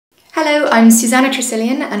Hello, I'm Susannah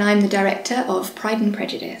Tresilian and I'm the director of Pride and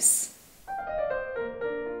Prejudice.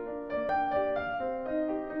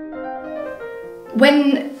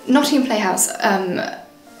 When Nottingham Playhouse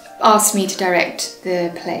asked me to direct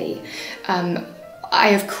the play, I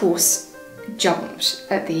of course jumped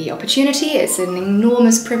at the opportunity. It's an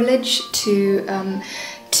enormous privilege to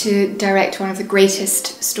direct one of the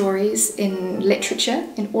greatest stories in literature,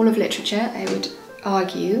 in all of literature, I would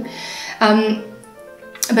argue.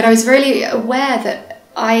 But I was really aware that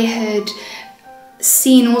I had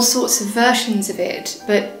seen all sorts of versions of it,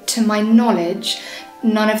 but to my knowledge,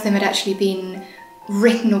 none of them had actually been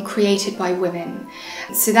written or created by women.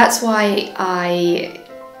 So that's why I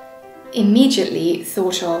immediately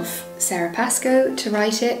thought of Sarah Pascoe to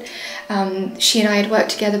write it. She and I had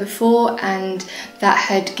worked together before, and that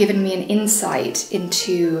had given me an insight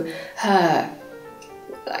into her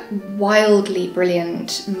wildly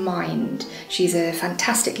brilliant mind. She's a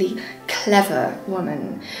fantastically clever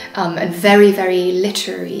woman, and very, very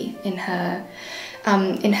literary in her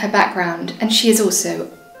background. And she is also,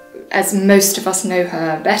 as most of us know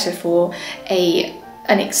her better for,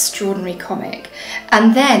 an extraordinary comic.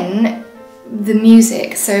 And then the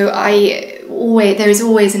music. So there is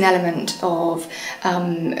always an element of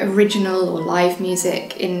original or live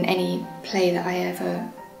music in any play that I ever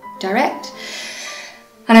direct.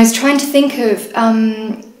 And I was trying to think of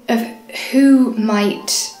who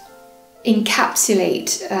might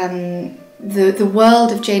encapsulate the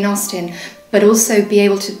world of Jane Austen, but also be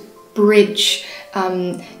able to bridge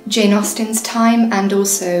Jane Austen's time and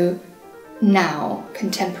also now,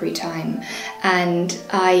 contemporary time. And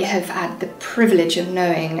I have had the privilege of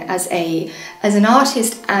knowing, as an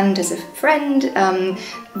artist and as a friend,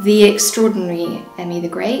 the extraordinary Emmy the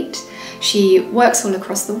Great. She works all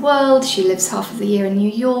across the world. She lives half of the year in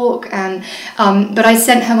New York, and but I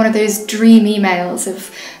sent her one of those dream emails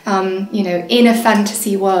of, you know, in a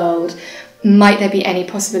fantasy world, might there be any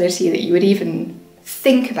possibility that you would even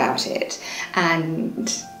think about it?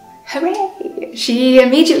 And hooray! She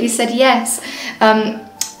immediately said yes.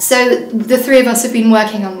 So the three of us have been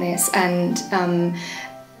working on this, and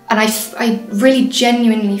I really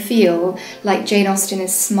genuinely feel like Jane Austen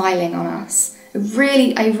is smiling on us.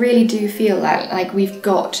 I really do feel that, like, we've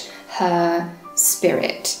got her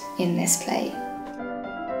spirit in this play.